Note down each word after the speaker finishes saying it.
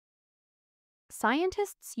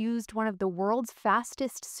Scientists used one of the world's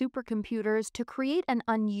fastest supercomputers to create an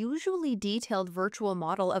unusually detailed virtual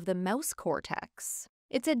model of the mouse cortex.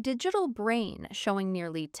 It's a digital brain showing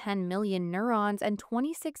nearly 10 million neurons and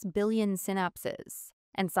 26 billion synapses.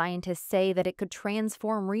 And scientists say that it could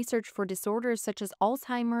transform research for disorders such as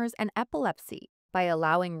Alzheimer's and epilepsy by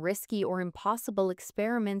allowing risky or impossible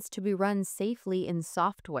experiments to be run safely in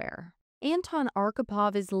software. Anton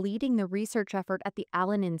Arkhipov is leading the research effort at the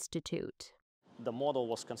Allen Institute. The model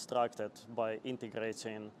was constructed by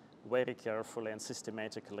integrating very carefully and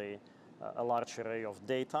systematically a large array of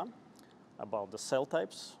data about the cell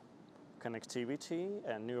types, connectivity,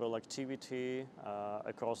 and neural activity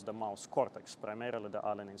across the mouse cortex, primarily the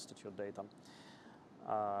Allen Institute data.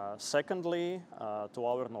 Secondly, to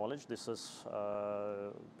our knowledge, this is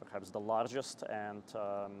perhaps the largest and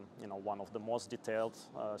one of the most detailed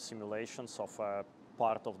simulations of a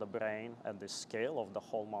part of the brain at this scale of the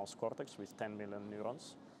whole mouse cortex with 10 million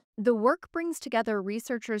neurons. The work brings together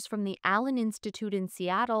researchers from the Allen Institute in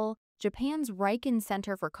Seattle, Japan's Riken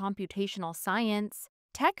Center for Computational Science,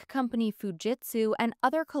 tech company Fujitsu, and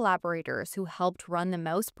other collaborators who helped run the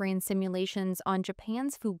mouse brain simulations on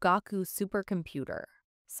Japan's Fugaku supercomputer.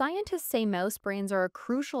 Scientists say mouse brains are a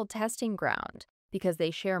crucial testing ground because they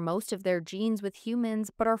share most of their genes with humans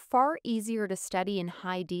but are far easier to study in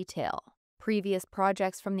high detail. Previous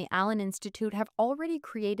projects from the Allen Institute have already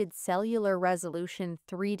created cellular resolution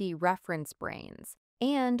 3D reference brains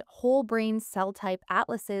and whole brain cell type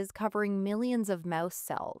atlases covering millions of mouse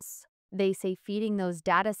cells. They say feeding those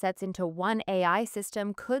datasets into one AI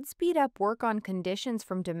system could speed up work on conditions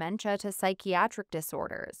from dementia to psychiatric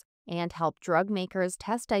disorders and help drug makers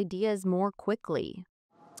test ideas more quickly.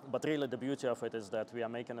 But really the beauty of it is that we are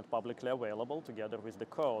making it publicly available together with the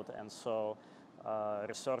code, and so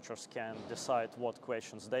researchers can decide what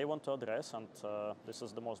questions they want to address, and this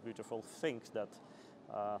is the most beautiful thing, that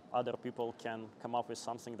other people can come up with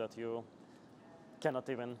something that you cannot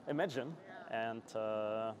even imagine and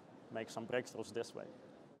make some breakthroughs this way.